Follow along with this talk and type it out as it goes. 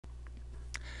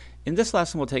In this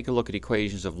lesson, we'll take a look at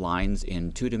equations of lines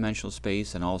in two-dimensional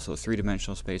space and also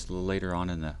three-dimensional space a little later on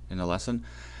in the lesson.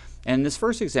 And in this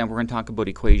first example, we're going to talk about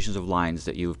equations of lines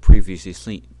that you've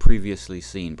previously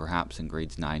seen, perhaps in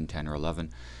grades 9, 10, or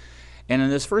 11. And in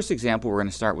this first example, we're going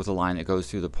to start with a line that goes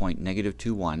through the point negative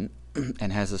 2, 1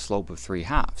 and has a slope of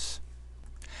 3/2.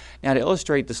 Now, to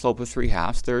illustrate the slope of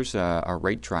 3/2, there's a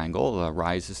right triangle. The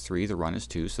rise is 3, the run is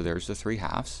 2, so there's the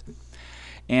 3/2.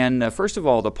 And first of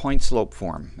all, the point-slope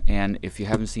form. And if you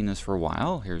haven't seen this for a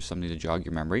while, here's something to jog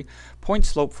your memory.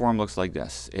 Point-slope form looks like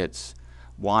this. It's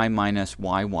y minus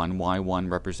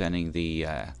y1 representing the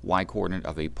y-coordinate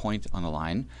of a point on a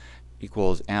line,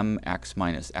 equals mx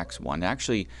minus x1.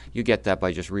 Actually, you get that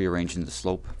by just rearranging the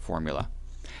slope formula.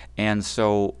 And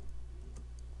so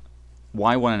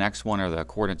y1 and x1 are the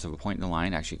coordinates of a point in the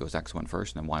line. Actually, it goes x1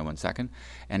 first and then y1 second.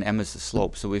 And m is the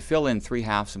slope. So we fill in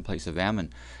 3/2 in place of m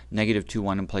and negative 2,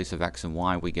 1 in place of x and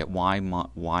y. We get y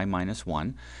minus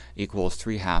 1 equals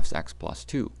 3/2 x plus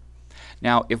 2.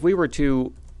 Now, if we were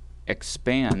to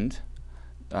expand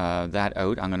that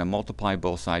out, I'm going to multiply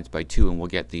both sides by 2 and we'll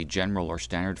get the general or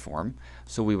standard form.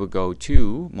 So we would go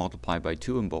 2 multiplied by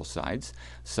 2 on both sides,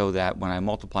 so that when I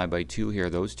multiply by 2 here,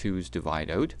 those 2's divide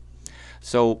out.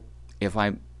 So if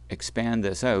I expand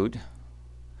this out,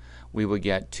 we would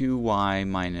get 2y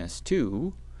minus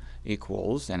 2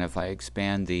 equals, and if I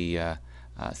expand the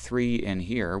 3 in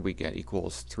here, we get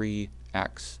equals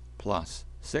 3x plus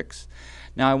 6.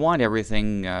 Now I want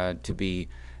everything to be,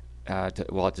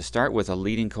 to start with a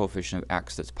leading coefficient of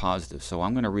x that's positive. So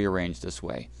I'm going to rearrange this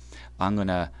way. I'm going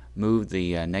to move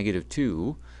the negative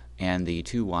 2 and the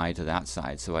 2y to that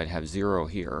side. So I'd have 0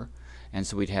 here. And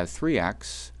so we'd have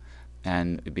 3x,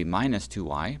 and it'd be minus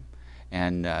 2y,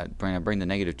 and bring the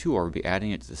negative 2 over, be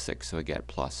adding it to the 6, so I get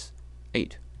plus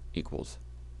 8 equals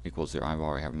 0. I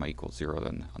already have my equals 0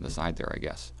 then on the side there, I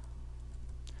guess.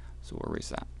 So we'll erase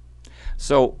that.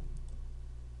 So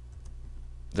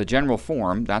the general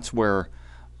form, that's where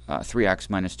 3x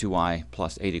minus 2y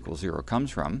plus 8 equals 0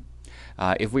 comes from.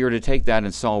 If we were to take that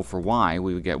and solve for y,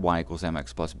 we would get y equals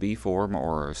mx plus b form,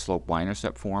 or slope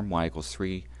y-intercept form, y equals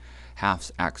 3/2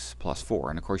 x plus 4.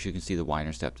 And of course you can see the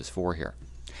y-intercept is 4 here.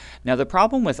 Now the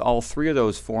problem with all three of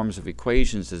those forms of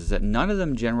equations is that none of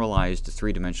them generalize to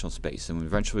three-dimensional space, and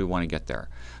eventually we want to get there.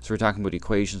 So we're talking about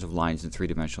equations of lines in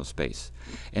three-dimensional space.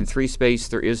 In three space,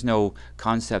 there is no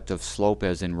concept of slope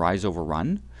as in rise over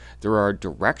run. There are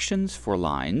directions for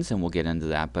lines, and we'll get into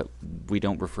that, but we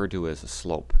don't refer to it as a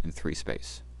slope in three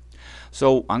space.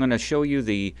 So I'm going to show you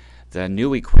the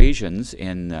new equations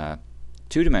in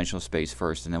two-dimensional space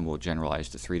first, and then we'll generalize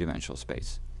to three-dimensional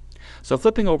space. So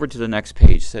flipping over to the next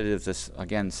page, so if this,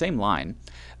 again, same line,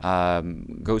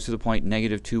 goes to the point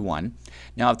negative 2, 1.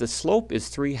 Now if the slope is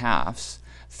 3/2,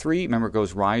 3, remember,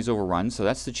 goes rise over run, so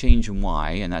that's the change in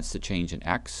y, and that's the change in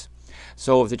x.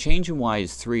 So if the change in y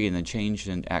is 3 and the change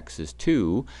in x is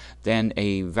 2, then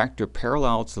a vector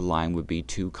parallel to the line would be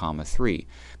 2, 3,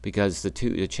 because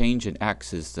the change in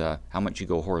x is how much you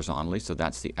go horizontally, so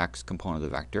that's the x component of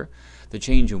the vector. The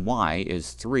change in y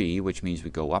is 3, which means we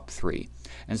go up 3.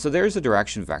 And so there's the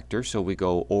direction vector, so we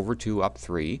go over 2, up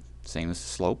 3, same as the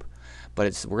slope,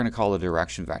 but we're going to call it a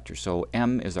direction vector. So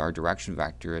m is our direction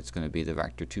vector. It's going to be the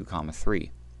vector 2,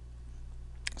 3.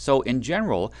 So in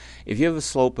general, if you have a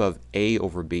slope of a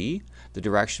over b, the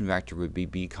direction vector would be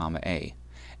b, a.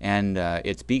 And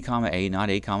it's b, a, not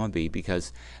a, b,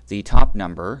 because the top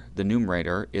number, the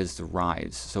numerator, is the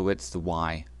rise. So it's the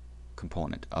y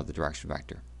component of the direction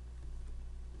vector.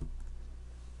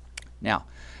 Now,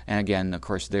 and again, of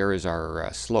course, there is our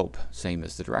slope, same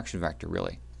as the direction vector,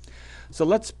 really. So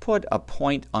let's put a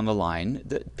point on the line.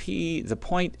 The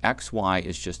point xy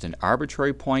is just an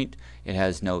arbitrary point. It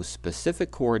has no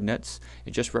specific coordinates.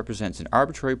 It just represents an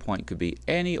arbitrary point. It could be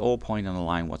any old point on the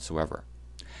line whatsoever.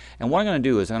 And what I'm going to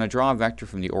do is I'm going to draw a vector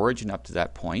from the origin up to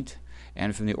that point,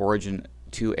 and from the origin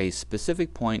to a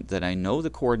specific point that I know the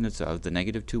coordinates of, the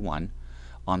negative 2, 1,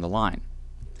 on the line.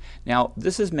 Now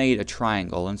this has made a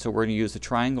triangle, and so we're going to use the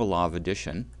triangle law of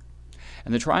addition.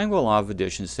 And the triangle law of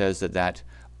addition says that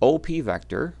OP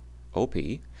vector, OP,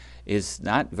 is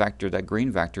that vector, that green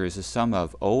vector, is the sum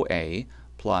of OA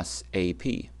plus AP.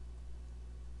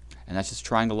 And that's just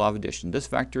triangle law of addition. This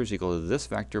vector is equal to this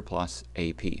vector plus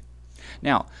AP.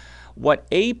 Now, what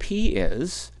AP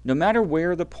is, no matter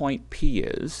where the point P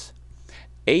is,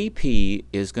 AP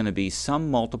is going to be some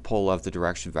multiple of the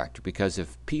direction vector, because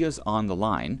if P is on the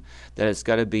line, then it's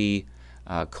got to be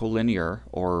collinear,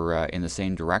 or in the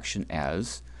same direction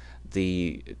as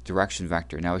the direction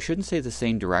vector. Now I shouldn't say the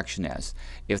same direction as.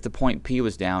 If the point P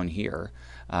was down here,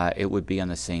 it would be on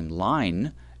the same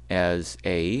line as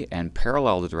A and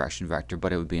parallel the direction vector,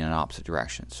 but it would be in an opposite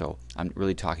direction. So I'm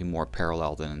really talking more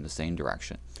parallel than in the same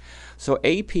direction. So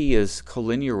AP is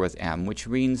collinear with M, which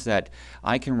means that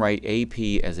I can write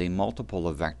AP as a multiple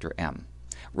of vector M.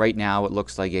 Right now it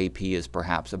looks like AP is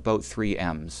perhaps about 3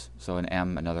 M's. So an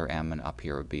M, another M, and up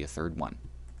here would be a third one.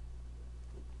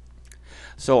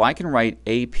 So I can write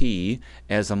AP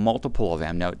as a multiple of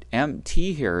M. Now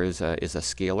T here is a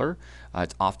scalar.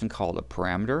 It's often called a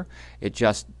parameter. It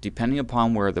just, depending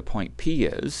upon where the point P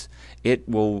is, it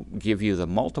will give you the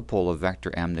multiple of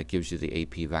vector M that gives you the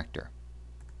AP vector.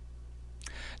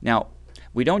 Now,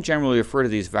 we don't generally refer to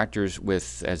these vectors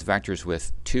as vectors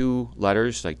with 2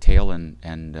 letters, like tail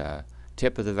and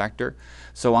tip of the vector.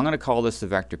 So I'm going to call this the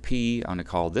vector P. I'm going to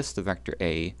call this the vector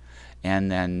A.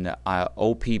 And then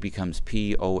OP becomes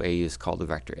P, OA is called the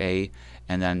vector A,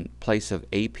 and then place of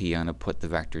AP I'm going to put the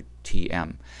vector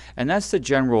TM. And that's the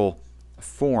general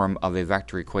form of a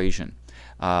vector equation.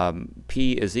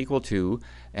 P is equal to,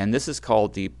 and this is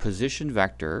called the position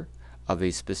vector of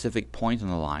a specific point on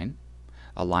the line,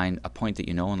 a point that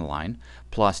you know on the line,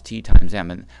 plus T times M.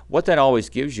 And what that always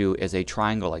gives you is a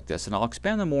triangle like this, and I'll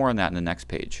expand more on that in the next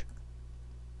page.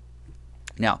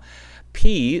 Now,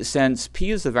 P, since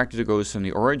P is the vector that goes from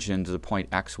the origin to the point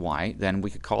x, y, then we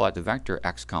could call that the vector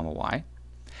x comma y.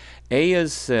 A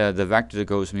is the vector that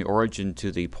goes from the origin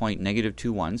to the point negative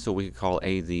 2, 1, so we could call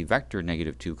A the vector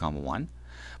negative 2 comma 1,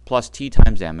 plus T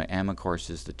times M. M, of course,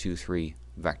 is the 2, 3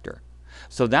 vector.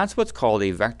 So that's what's called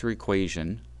a vector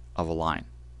equation of a line.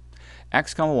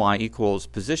 X comma y equals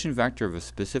position vector of a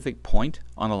specific point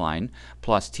on a line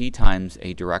plus T times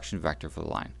a direction vector for the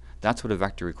line. That's what a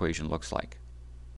vector equation looks like.